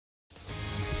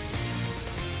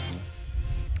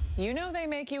You know they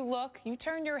make you look. You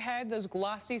turn your head, those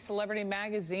glossy celebrity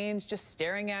magazines just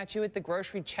staring at you at the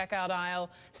grocery checkout aisle.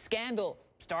 Scandal,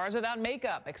 stars without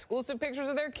makeup, exclusive pictures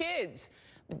of their kids.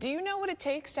 Do you know what it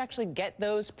takes to actually get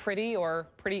those pretty or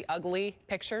pretty ugly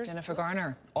pictures? Jennifer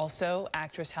Garner, also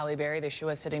actress Halle Berry. They show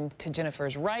us sitting to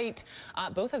Jennifer's right.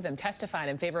 Both of them testified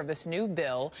in favor of this new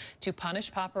bill to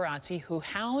punish paparazzi who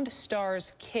hound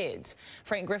stars' kids.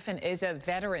 Frank Griffin is a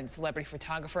veteran celebrity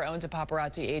photographer, owns a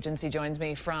paparazzi agency, joins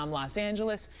me from Los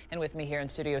Angeles, and with me here in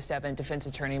Studio 7, defense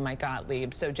attorney Mike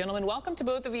Gottlieb. So, gentlemen, welcome to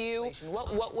both of you.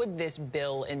 What would this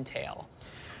bill entail?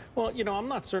 Well, you know, I'm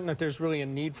not certain that there's really a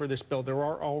need for this bill. There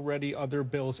are already other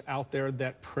bills out there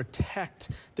that protect.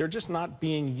 They're just not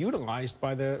being utilized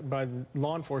by the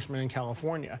law enforcement in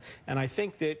California. And I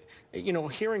think that, you know,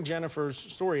 hearing Jennifer's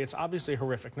story, it's obviously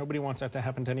horrific. Nobody wants that to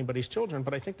happen to anybody's children.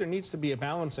 But I think there needs to be a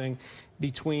balancing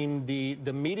between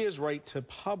the media's right to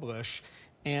publish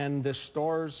and the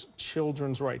star's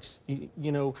children's rights.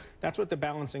 You know, that's what the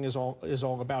balancing is all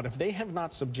about. If they have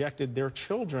not subjected their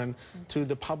children to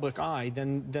the public eye,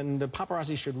 then the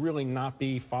paparazzi should really not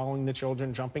be following the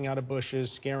children, jumping out of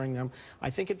bushes, scaring them.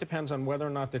 I think it depends on whether or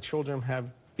not the children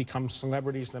have become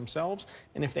celebrities themselves,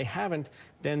 and if they haven't,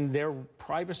 then their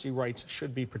privacy rights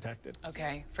should be protected.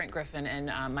 Okay, Frank Griffin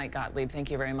and Mike Gottlieb,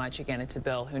 thank you very much. Again, it's a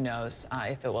bill. Who knows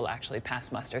if it will actually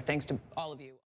pass muster. Thanks to all of you.